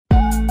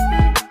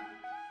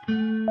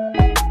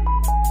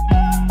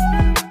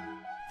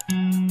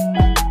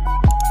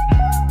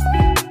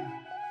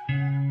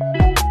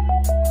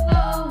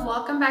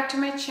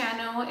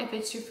If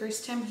it's your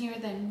first time here,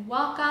 then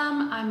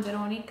welcome. I'm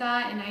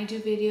Veronica and I do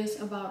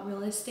videos about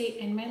real estate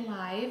in my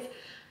life.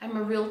 I'm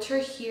a realtor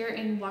here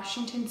in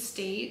Washington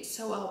State,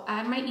 so I'll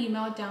add my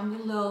email down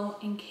below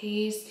in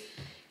case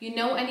you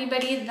know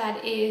anybody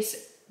that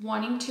is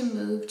wanting to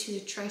move to the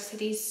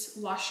Tri-Cities,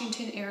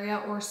 Washington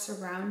area or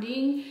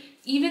surrounding.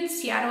 Even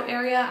Seattle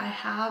area, I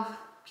have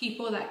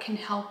people that can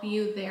help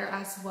you there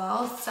as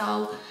well.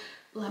 So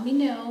let me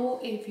know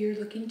if you're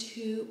looking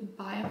to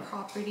buy a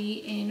property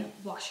in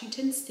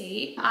Washington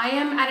State. I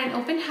am at an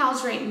open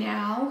house right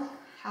now,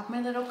 have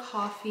my little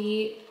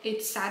coffee.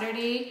 It's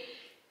Saturday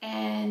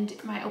and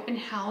my open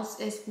house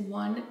is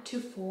 1 to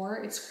 4.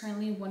 It's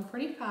currently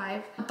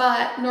 1:45.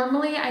 But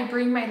normally I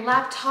bring my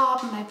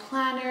laptop, my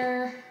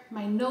planner,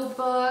 my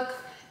notebook,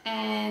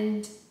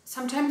 and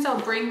sometimes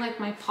I'll bring like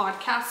my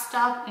podcast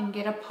stuff and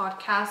get a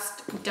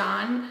podcast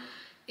done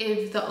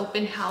if the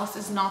open house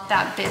is not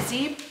that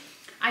busy.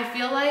 I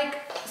feel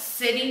like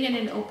sitting in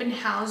an open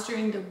house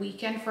during the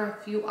weekend for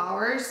a few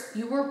hours,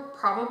 you were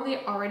probably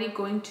already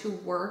going to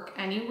work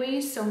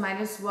anyway, so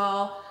might as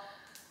well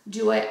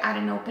do it at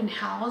an open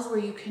house where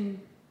you can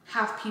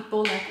have people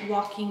like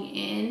walking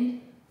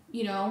in.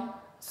 You know,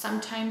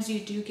 sometimes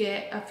you do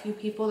get a few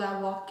people that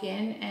walk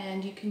in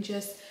and you can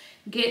just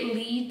get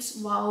leads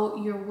while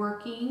you're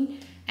working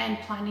and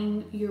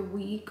planning your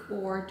week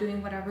or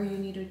doing whatever you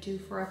need to do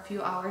for a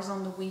few hours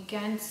on the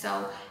weekend.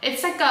 So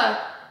it's like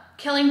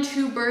killing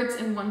 2 birds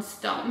in 1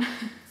 stone.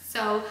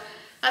 So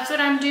that's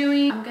what I'm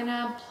doing. I'm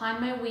gonna plan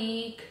my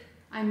week.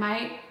 I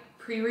might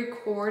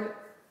pre-record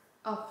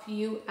a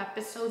few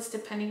episodes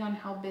depending on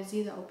how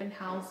busy the open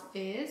house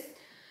is.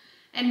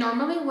 And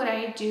normally what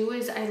I do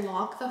is I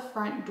lock the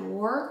front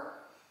door,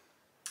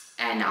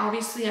 and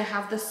obviously I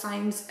have the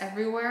signs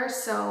everywhere,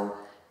 so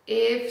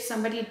if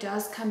somebody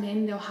does come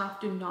in, they'll have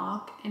to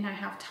knock and I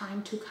have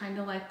time to kind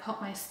of like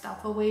put my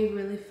stuff away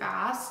really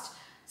fast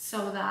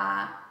so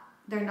that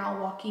they're not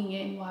walking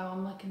in while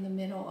I'm like in the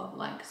middle of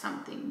like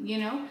something, you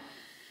know?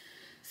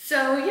 So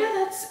yeah,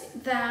 that's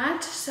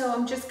that. So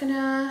I'm just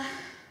gonna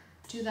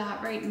do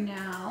that right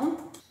now.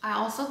 I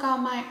also got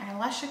my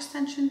eyelash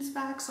extensions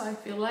back, so I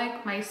feel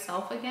like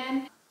myself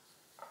again.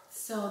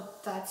 So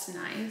that's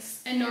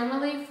nice. And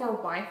normally for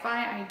Wi-Fi,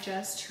 I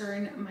just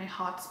turn my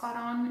hotspot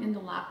on in the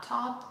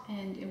laptop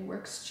and it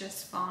works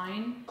just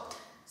fine.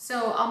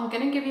 So I'm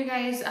gonna give you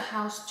guys a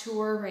house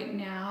tour right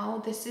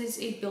now. This is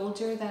a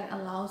builder that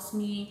allows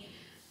me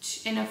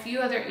and a few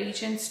other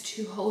agents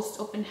to host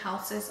open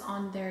houses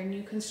on their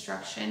new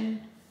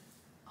construction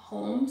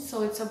home.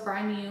 So it's a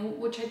brand new,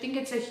 which I think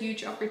it's a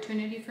huge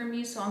opportunity for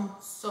me. So I'm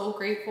so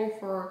grateful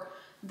for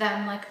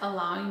them like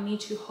allowing me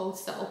to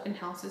host the open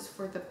houses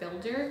for the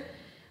builder.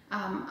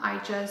 I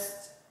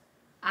just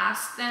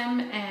asked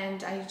them,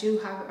 and I do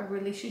have a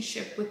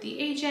relationship with the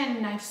agent,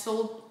 and I've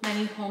sold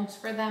many homes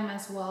for them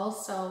as well.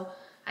 So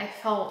I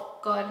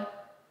felt good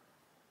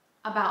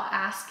about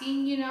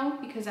asking, you know,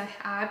 because I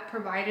had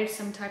provided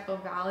some type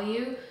of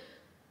value,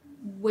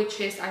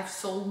 which is I've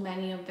sold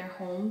many of their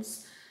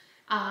homes.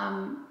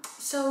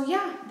 So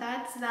yeah,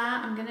 that's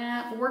that. I'm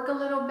gonna work a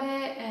little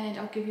bit and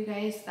I'll give you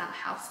guys that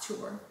house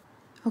tour.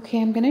 Okay,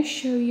 I'm gonna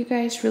show you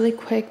guys really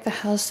quick the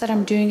house that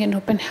I'm doing an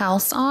open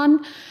house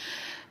on.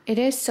 It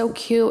is so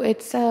cute.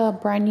 It's a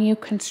brand new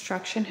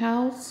construction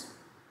house.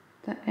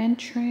 The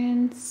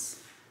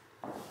entrance,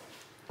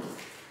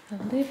 the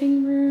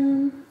living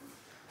room.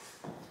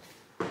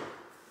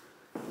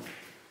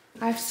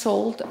 I've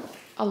sold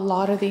a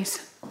lot of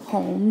these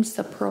homes,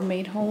 the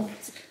pro-made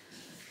homes.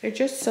 They're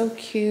just so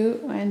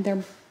cute, and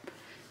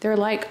they're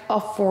like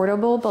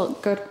affordable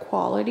but good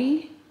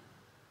quality.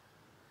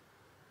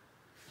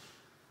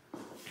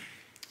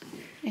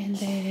 And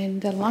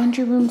then the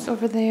laundry room's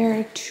over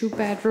there, 2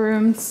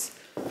 bedrooms.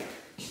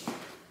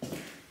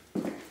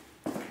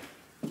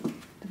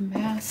 The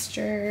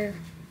master.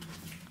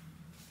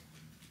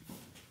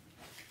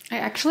 I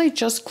actually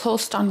just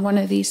closed on one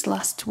of these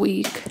last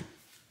week.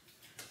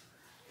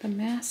 The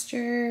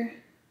master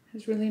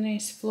has really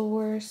nice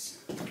floors.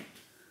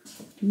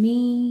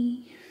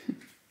 Me.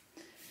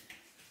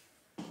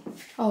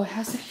 Oh, it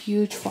has a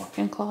huge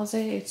walk-in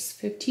closet. It's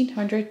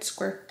 1,500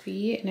 square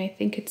feet, and I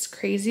think it's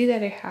crazy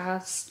that it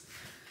has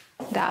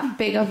that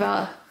big of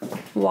a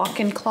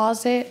walk-in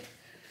closet.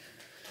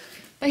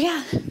 But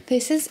yeah,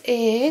 this is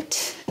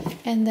it.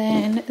 And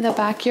then the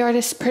backyard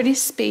is pretty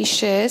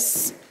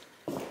spacious.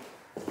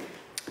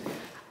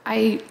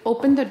 I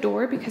opened the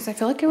door because I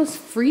feel like it was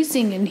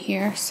freezing in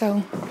here,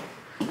 so,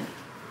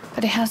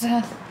 but it has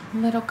a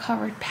little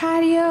covered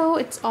patio.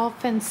 It's all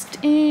fenced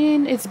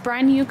in. It's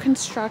brand new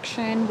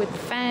construction with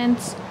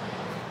fence,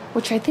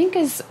 which I think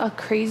is a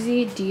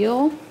crazy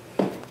deal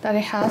that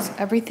it has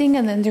everything,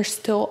 and then they're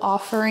still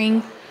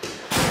offering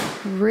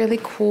really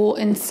cool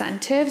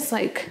incentives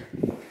like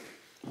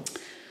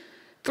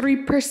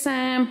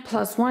 3%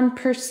 plus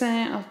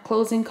 1% of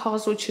closing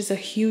costs, which is a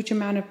huge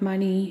amount of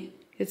money.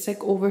 It's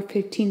like over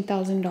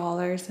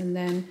 $15,000. And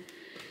then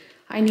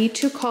I need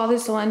to call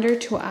this lender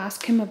to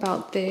ask him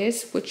about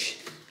this, which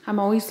I'm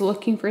always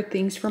looking for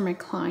things for my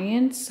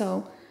clients.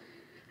 So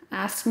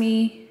asked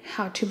me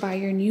how to buy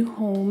your new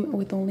home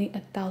with only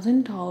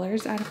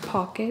 $1,000 out of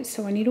pocket.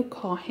 So I need to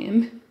call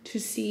him to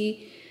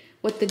see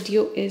what the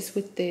deal is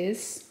with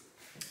this.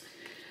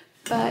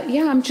 But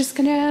yeah, I'm just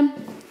gonna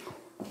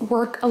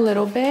work a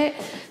little bit.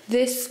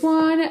 This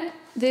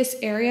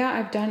area,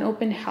 I've done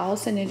open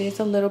house and it is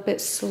a little bit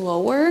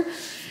slower.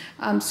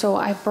 So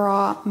I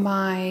brought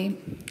my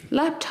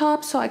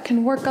laptop so I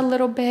can work a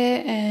little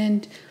bit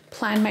and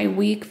plan my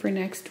week for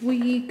next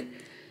week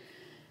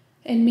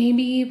and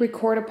maybe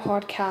record a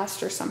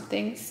podcast or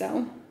something.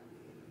 So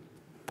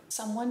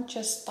someone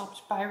just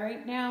stopped by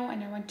right now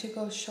and I went to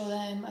go show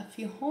them a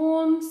few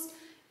homes.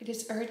 It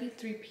is already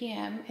 3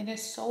 p.m. It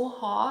is so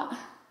hot,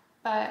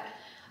 but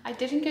I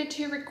didn't get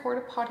to record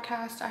a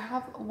podcast. I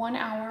have 1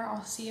 hour.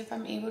 I'll see if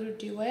I'm able to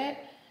do it.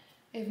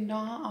 If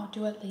not, I'll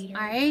do it later.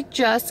 I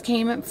just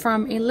came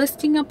from a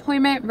listing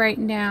appointment right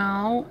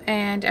now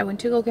and I went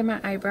to go get my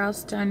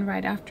eyebrows done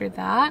right after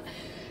that.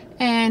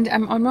 And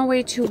I'm on my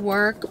way to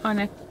work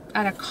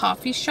at a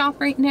coffee shop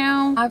right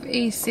now. I have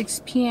a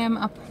 6 p.m.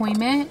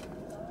 appointment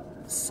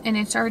and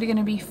it's already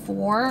gonna be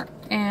 4,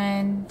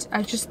 and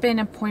I've just been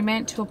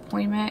appointment to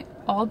appointment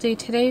all day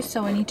today,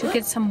 so I need to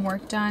get some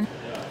work done.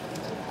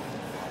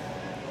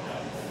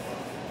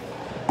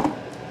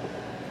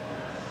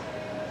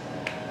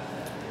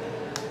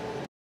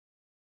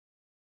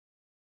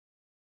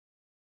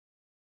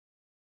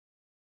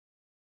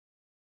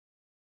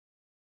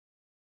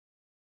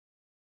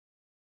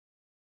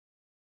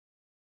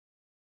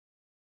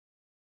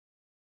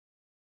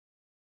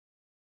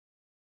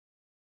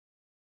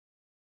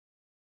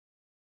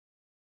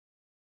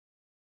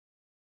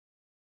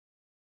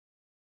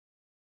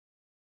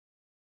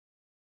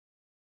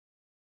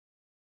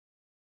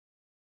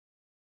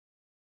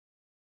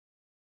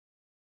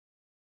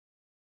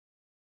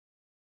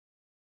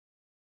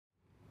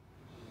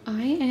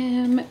 I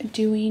am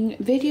doing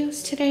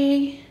videos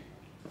today.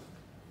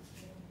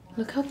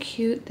 Look how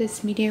cute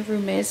this media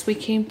room is. We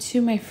came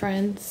to my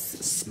friend's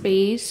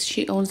space.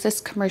 She owns this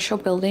commercial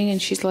building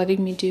and she's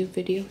letting me do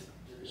video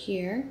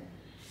here.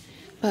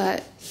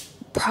 But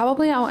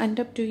probably I'll end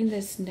up doing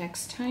this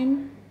next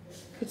time.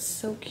 It's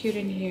so cute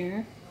in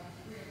here.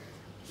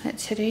 But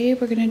today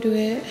we're gonna do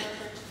it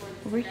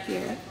over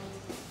here.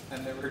 I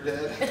never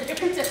did.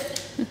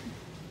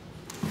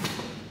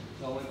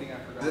 The only thing I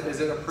forgot. Is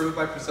it approved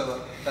by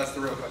Priscilla? That's the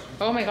real question.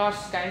 Oh my gosh,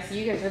 guys,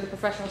 you guys are the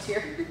professionals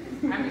here.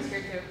 I'm just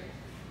here to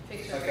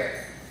fix your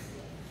hair.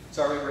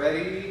 So are we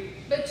ready?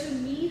 But to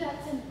me,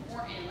 that's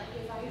important. Like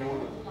if I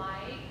don't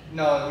like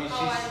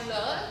how I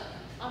look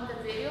on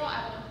the video,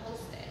 I won't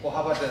post it. Well,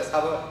 how about this?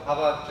 How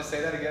about just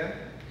say that again?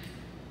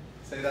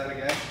 Say that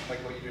again, like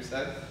what you just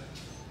said.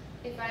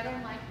 If I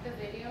don't like the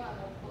video, I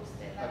won't post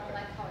it. I don't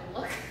like how I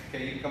look.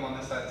 Okay, you can come on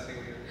this side and see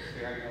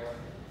how you're gonna look.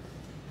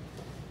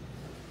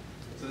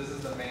 So this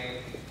is the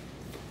main.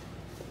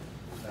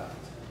 No.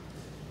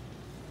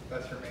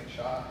 That's your main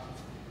shot.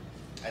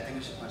 I think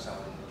we should punch that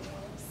one.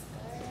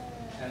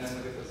 And then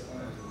look at this one.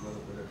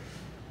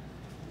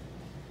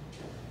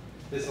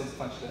 This one's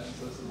punched in,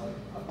 so this is like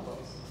up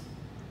close.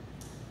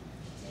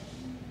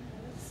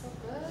 That looks so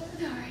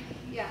good. Alright.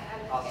 Yeah,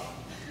 I like awesome.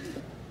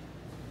 it.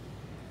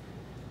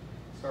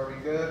 So are we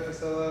good,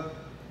 Priscilla?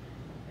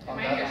 Am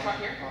I in your shot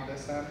here? On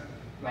this end?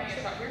 Am I in your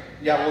shot here?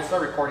 Yeah, we'll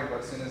start recording,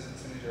 but as soon as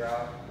you're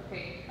out.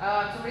 Okay.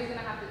 Somebody's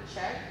gonna have to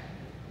check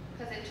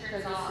because it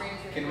turns off.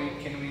 Can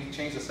we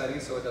change the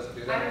settings so it doesn't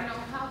do that? I don't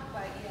know how,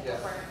 but yeah,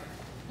 Yeah.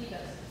 he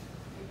does.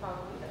 He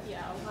probably does.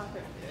 Yeah, I'm not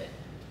gonna do it.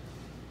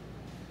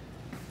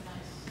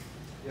 Nice.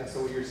 Yeah.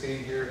 So what you're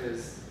seeing here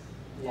is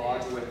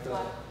log with the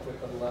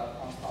LUT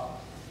on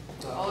top.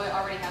 Oh, it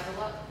already has a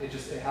look. It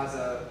has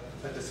a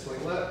display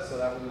LUT, so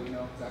that way we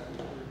know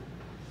exactly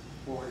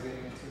what we're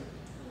getting into.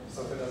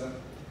 So if it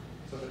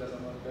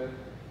doesn't look good.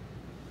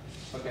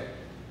 Okay.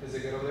 Is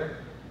it good over there?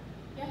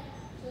 Yeah,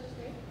 so it's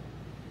great.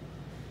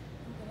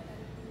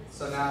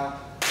 So now,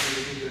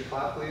 we need you to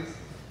clap, please.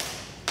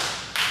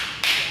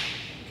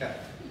 Okay.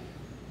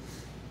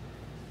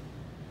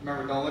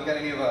 Remember, don't look at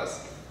any of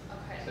us.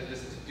 Okay. So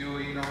just do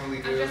what you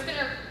normally do. I'm just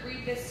gonna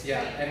read this.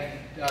 Yeah, straight.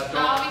 and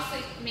I'll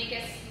obviously make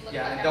us look.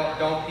 yeah, like and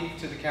don't peek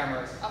to the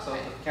cameras. Okay. So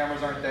if the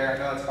cameras aren't there, I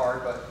know it's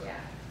hard, but yeah.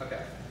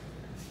 okay.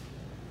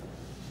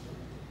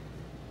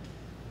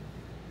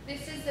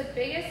 This is the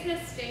biggest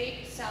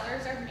mistake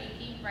sellers are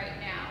making right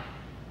now.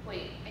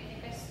 Wait, I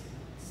think I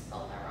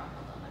spelled that wrong.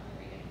 Hold on, let me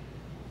read it.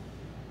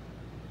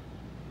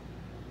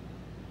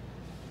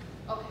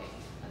 Okay,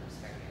 let me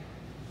start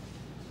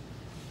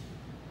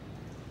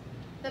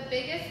here. The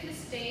biggest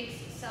mistakes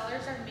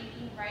sellers are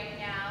making right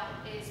now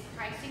is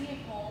pricing a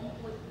home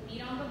with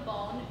meat on the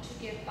bone to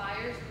give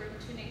buyers room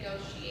to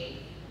negotiate.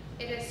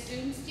 It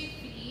assumes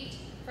defeat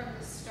from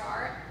the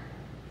start.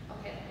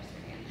 Okay, let me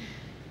start again.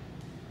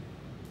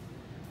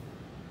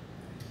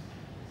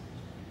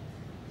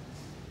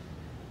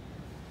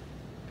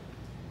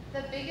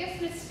 The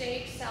biggest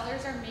mistake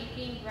sellers are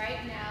making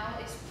right now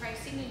is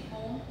pricing a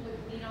home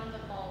with meat on the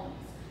bones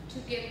to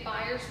give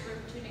buyers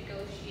room to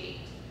negotiate.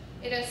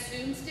 It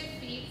assumes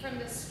defeat from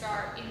the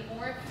start. A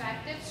more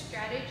effective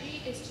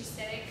strategy is to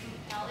set a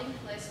compelling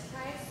list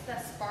price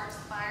that sparks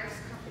buyers'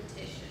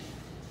 competition.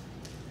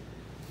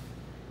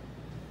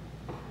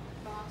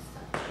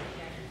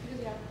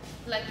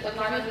 Like a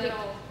lot of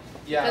little.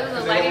 Yeah,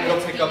 because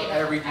it'll pick up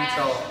every detail. I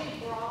actually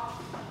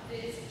brought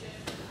this just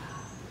for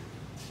that.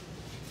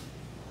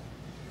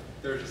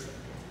 They're just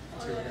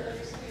two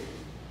hairs.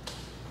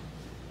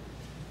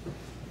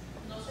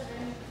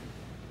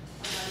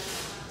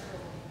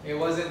 It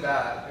wasn't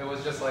bad. It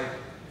was just like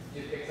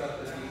it picks up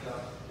the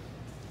detail.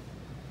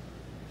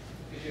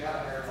 Because you have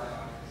a hairline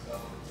on it,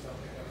 so it'll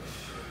pick up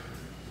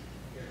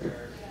your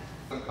hair.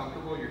 Yeah.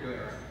 Uncomfortable, you're doing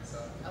it right. So.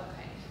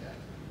 Okay. Yeah.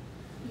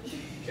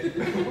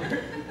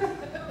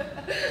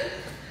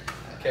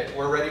 Okay,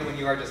 we're ready when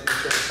you are. Just make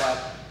sure to clap.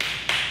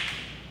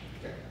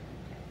 Okay.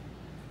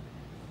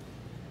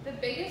 The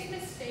biggest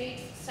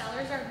mistakes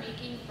sellers are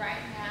making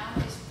right now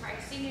is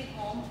pricing a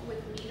home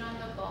with meat on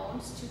the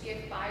bones to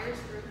give buyers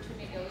room to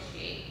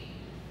negotiate.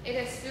 It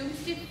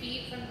assumes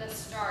defeat from the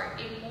start.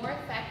 A more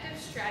effective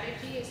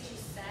strategy is to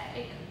set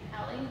a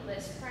compelling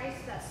list price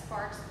that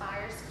sparks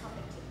buyers'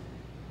 competition.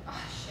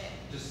 Oh shit.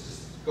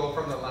 Just go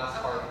from the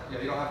last part.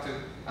 Yeah, you don't have to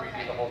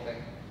redo the whole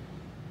thing.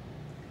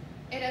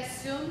 It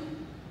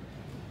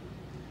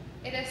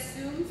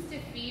assumes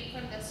defeat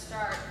from the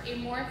start. A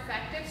more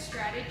effective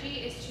strategy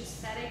is to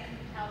set a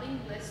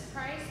compelling list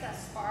price that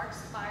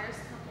sparks buyers'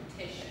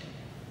 competition.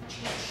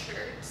 Change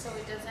shirt so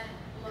it doesn't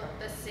look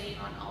the same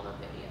on all the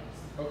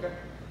videos. Okay.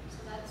 So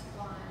that's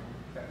one.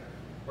 Okay.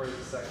 Where's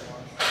the second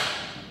one?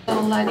 So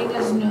letting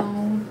us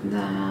know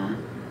that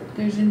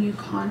there's a new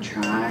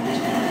contract.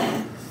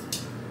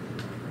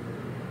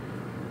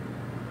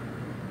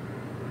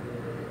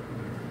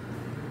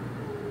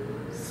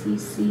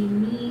 CC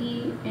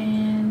me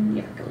and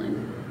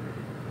Jacqueline.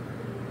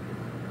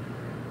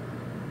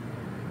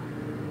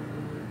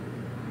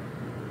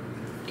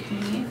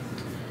 Okay.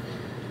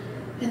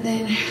 And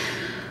then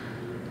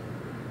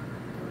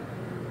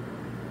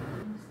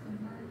what's the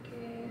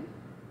market?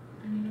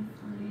 I need to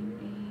find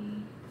a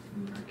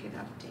market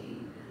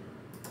update.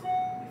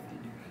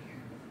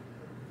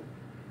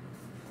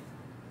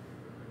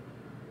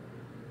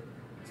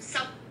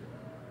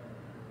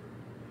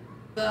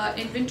 The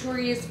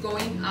inventory is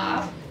going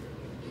up.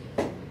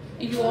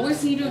 You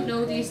always need to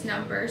know these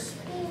numbers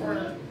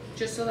for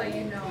just so that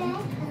you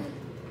know.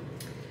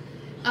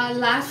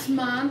 Last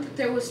month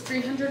there was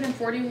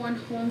 341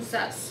 homes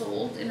that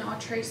sold in all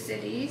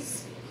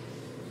Tri-Cities.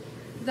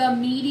 The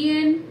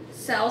median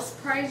sales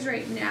price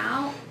right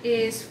now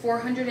is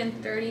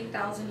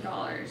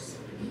 $430,000.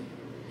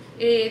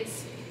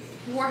 It's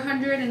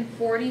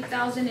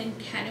 $440,000 in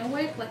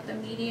Kennewick, like the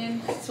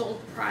median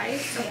sold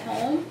price of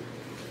home.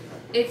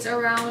 It's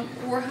around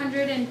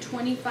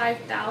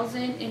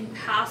 $425,000 in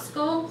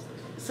Pasco,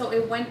 so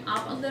it went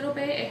up a little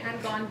bit. It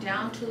had gone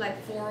down to like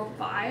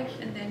 405,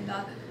 and then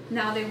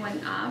now they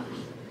went up.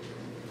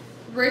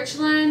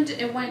 Richland,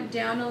 it went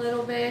down a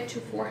little bit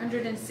to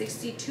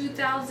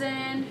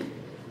 462,000.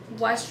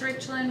 West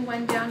Richland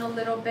went down a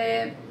little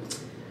bit.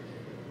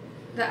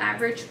 The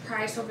average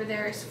price over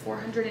there is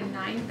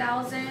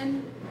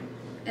 409,000,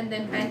 and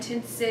then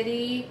Benton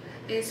City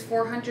is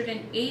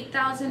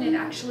 408,000. It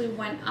actually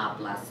went up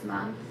last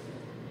month.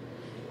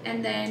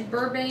 And then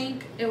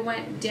Burbank, it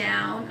went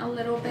down a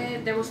little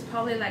bit. There was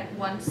probably like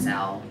one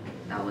sale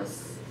that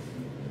was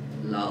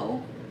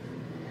low.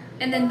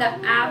 And then the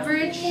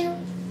average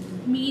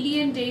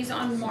median days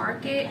on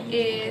market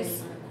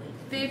is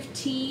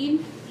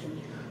 15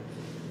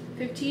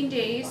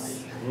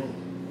 days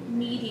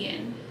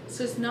median.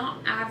 So it's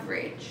not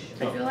average.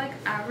 I feel like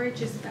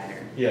average is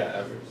better. Yeah,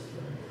 average.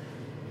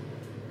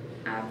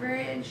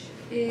 Average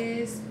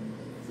is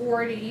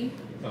 40.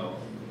 Oh.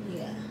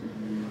 Yeah.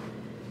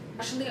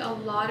 Actually a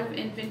lot of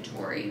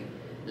inventory.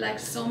 Like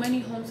so many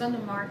homes on the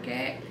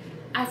market.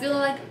 I feel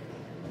like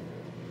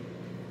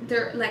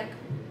they're like,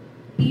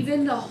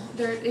 even though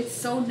it's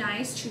so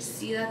nice to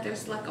see that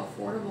there's like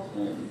affordable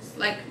homes.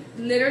 Like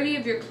literally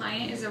if your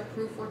client is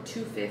approved for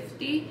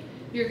 $250,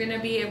 you're gonna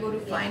be able to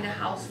find a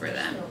house for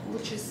them,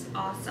 which is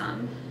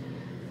awesome.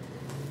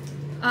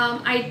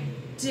 I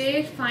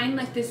did find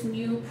like this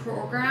new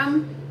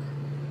program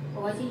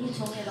Oh, I think you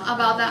told me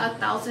about that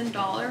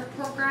 $1,000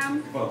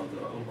 program. Oh,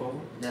 the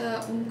uncle?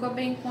 The Umka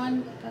Bank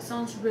one, that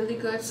sounds really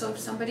good. So if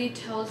somebody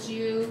tells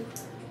you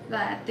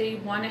that they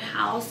want a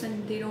house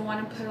and they don't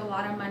want to put a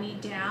lot of money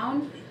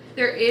down,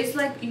 there is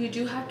like, you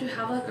do have to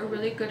have like a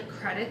really good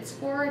credit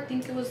score. I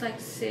think it was like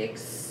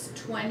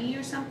 620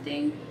 or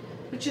something,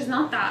 which is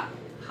not that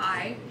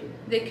high.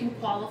 They can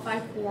qualify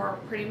for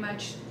pretty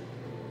much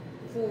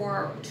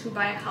to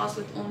buy a house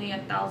with only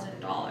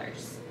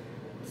 $1,000.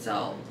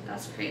 So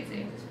that's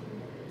crazy.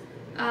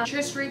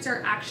 Interest rates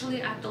are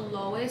actually at the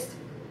lowest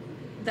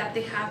that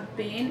they have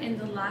been in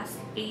the last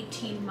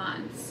 18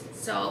 months.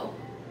 So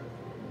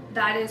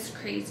that is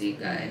crazy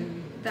good.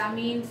 That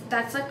means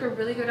that's like a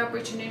really good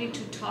opportunity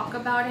to talk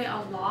about it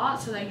a lot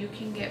so that you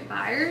can get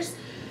buyers.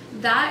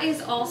 that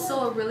is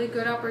also a really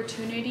good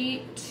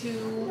opportunity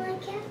to,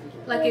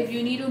 like, if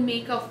you need to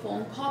make a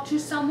phone call to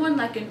someone,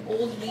 like an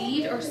old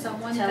lead or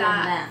someone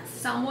that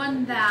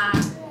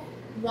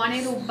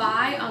wanted to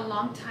buy a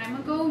long time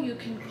ago, you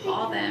can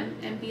call them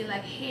and be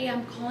like, hey,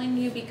 I'm calling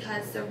you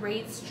because the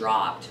rates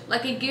dropped.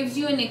 Like, it gives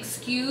you an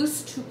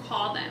excuse to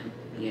call them,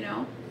 you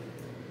know?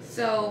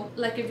 So,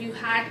 like, if you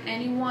had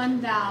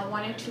anyone that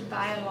wanted to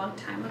buy a long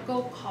time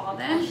ago, call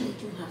them.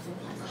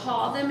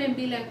 Call them and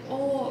be like,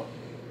 oh,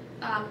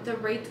 the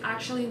rates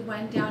actually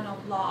went down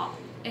a lot.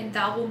 And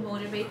that will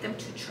motivate them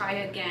to try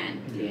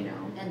again, you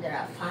know? And they're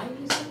at 5,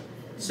 you said?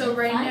 So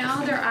right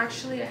now, they're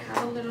actually, I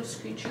have a little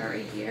screenshot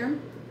right here.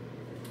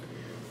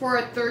 For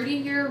a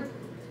 30-year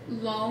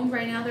loan,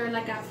 right now they're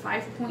like at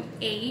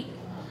 5.8,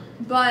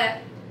 but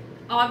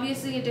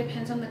obviously it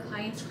depends on the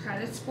client's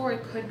credit score.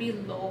 It could be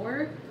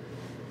lower,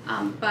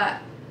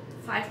 but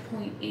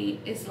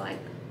 5.8 is like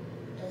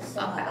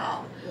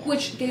about,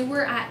 which they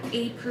were at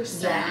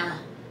 8%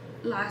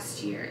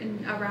 last year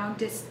and around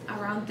this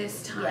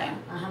time. Yeah,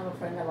 I have a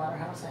friend that bought her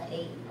house at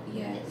 8.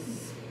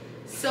 Yes.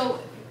 So,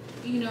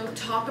 you know,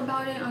 talk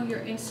about it on your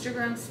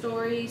Instagram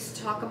stories,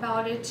 talk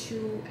about it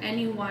to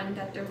anyone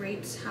that the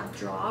rates have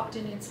dropped,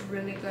 and it's a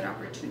really good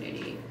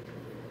opportunity.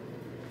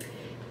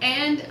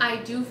 And I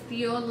do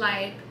feel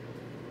like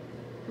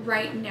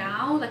right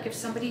now, like if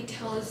somebody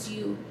tells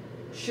you,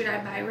 should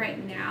I buy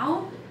right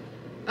now?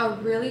 A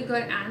really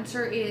good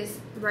answer is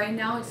right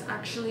now it's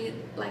actually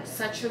like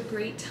such a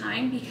great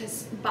time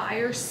because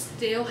buyers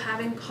still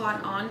haven't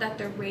caught on that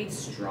the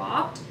rates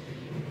dropped.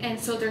 And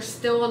so there's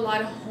still a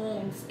lot of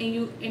homes,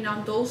 and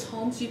on those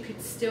homes you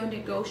could still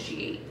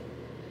negotiate.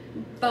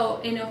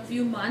 But in a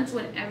few months,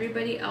 when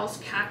everybody else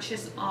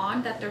catches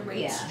on that the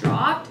rates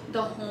dropped,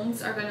 the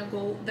homes are gonna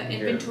go, the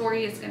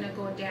inventory is gonna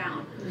go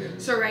down.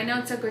 So right now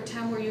it's a good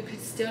time where you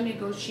could still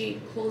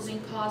negotiate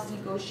closing costs,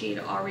 negotiate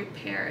all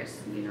repairs,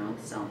 you know.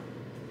 So,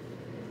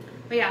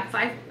 but yeah,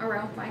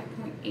 around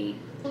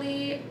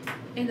 5.8.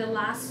 In the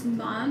last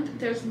month,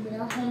 there's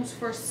more homes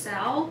for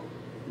sale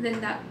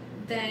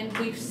than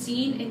we've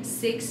seen in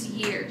 6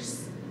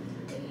 years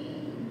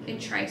in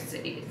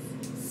Tri-Cities.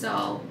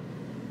 So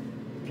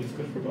it's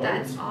good for buyers.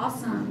 That's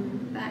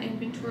awesome. That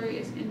inventory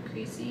is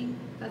increasing.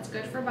 That's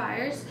good for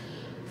buyers.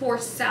 For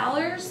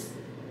sellers,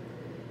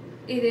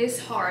 it is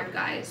hard,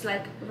 guys.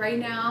 Like right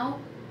now,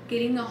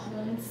 getting a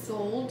home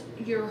sold,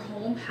 your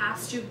home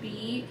has to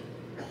be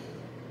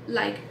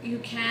like, you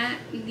can't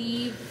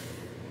leave.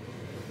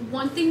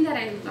 One thing that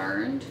I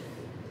learned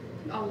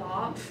a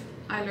lot,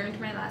 I learned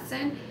my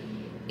lesson,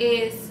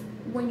 is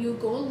when you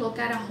go look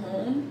at a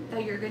home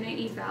that you're gonna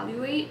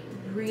evaluate,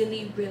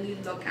 really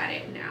look at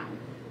it now.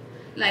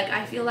 Like,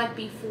 I feel like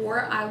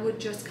before I would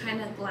just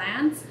kind of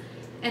glance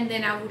and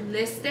then I would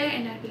list it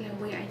and I'd be like,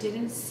 wait, I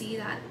didn't see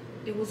that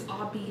it was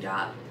all beat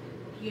up,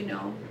 you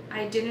know?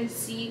 I didn't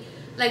see,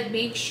 like,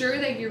 make sure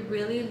that you're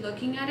really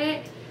looking at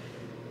it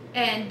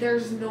and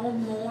there's no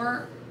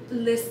more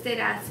listed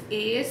as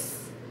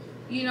is,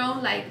 you know?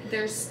 Like,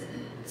 there's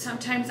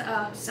sometimes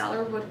a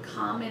seller would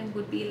come and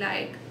would be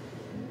like,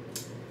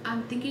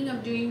 I'm thinking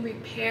of doing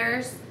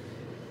repairs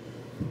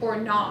or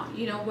not,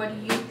 you know, what do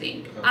you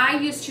think? I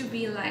used to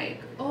be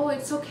like, oh,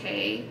 it's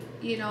okay,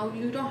 you know,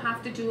 you don't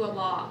have to do a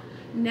lot.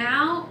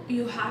 Now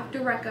you have to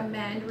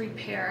recommend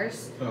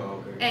repairs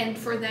and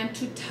for them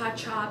to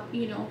touch up,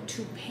 you know,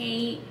 to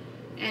paint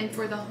and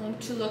for the home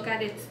to look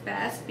at its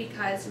best,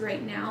 because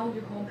right now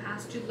your home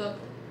has to look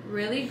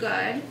really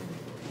good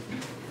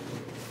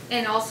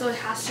and also it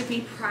has to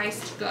be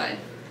priced good.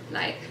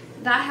 Like,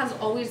 that has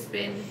always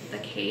been the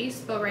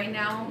case, but right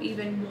now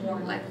even more.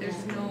 Like,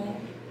 there's no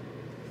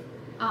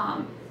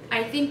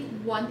I think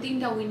one thing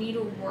that we need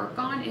to work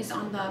on is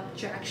on the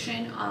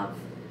objection of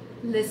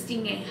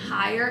listing it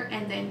higher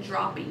and then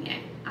dropping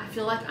it. I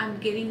feel like I'm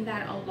getting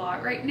that a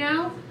lot right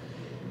now,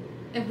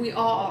 and we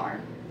all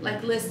are,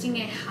 like, listing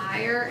it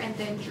higher and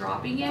then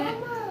dropping it.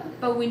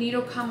 But we need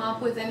to come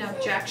up with an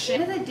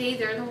objection. At the end of the day,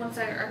 they're the ones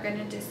that are going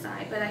to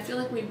decide, but I feel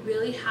like we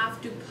really have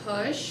to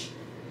push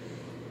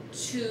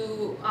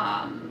to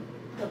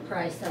the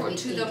price that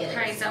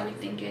we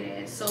think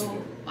it is.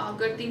 So a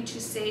good thing to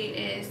say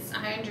is,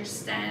 I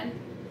understand.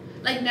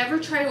 Like, never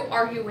try to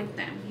argue with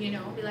them, you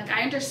know, be like,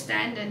 I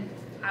understand, and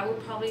I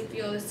would probably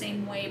feel the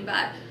same way,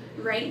 but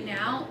right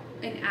now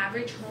an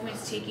average home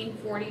is taking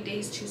 40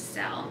 days to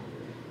sell,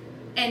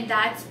 and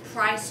that's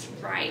priced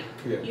right.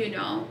 You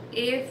know,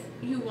 if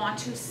you want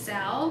to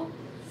sell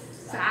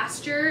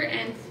faster,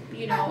 and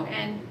you know,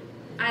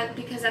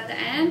 because at the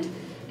end,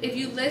 if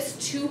you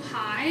list too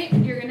high,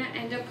 you're gonna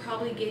end up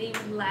probably getting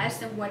less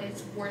than what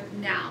it's worth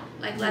now.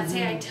 Like, let's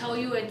say I tell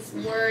you it's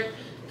worth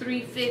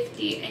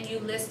 $350 and you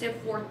list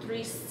it for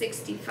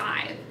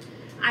 $365.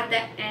 At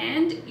the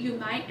end, you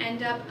might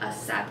end up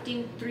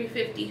accepting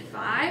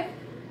 $355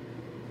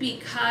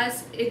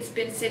 because it's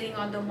been sitting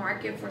on the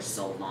market for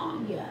so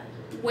long.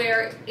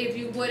 Where if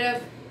you would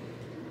have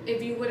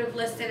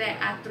listed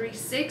it at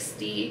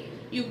 $360,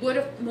 you would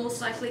have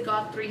most likely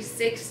got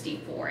 $360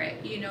 for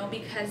it, you know,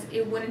 because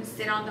it wouldn't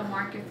sit on the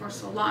market for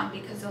so long,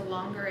 because the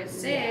longer it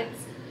sits,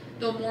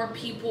 the more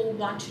people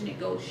want to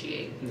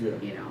negotiate, Yeah.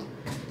 you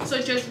know.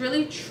 So just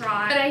really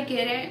try. But I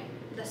get it.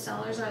 The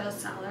sellers are the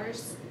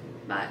sellers.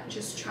 But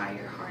just try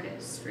your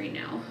hardest right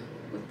now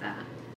with that.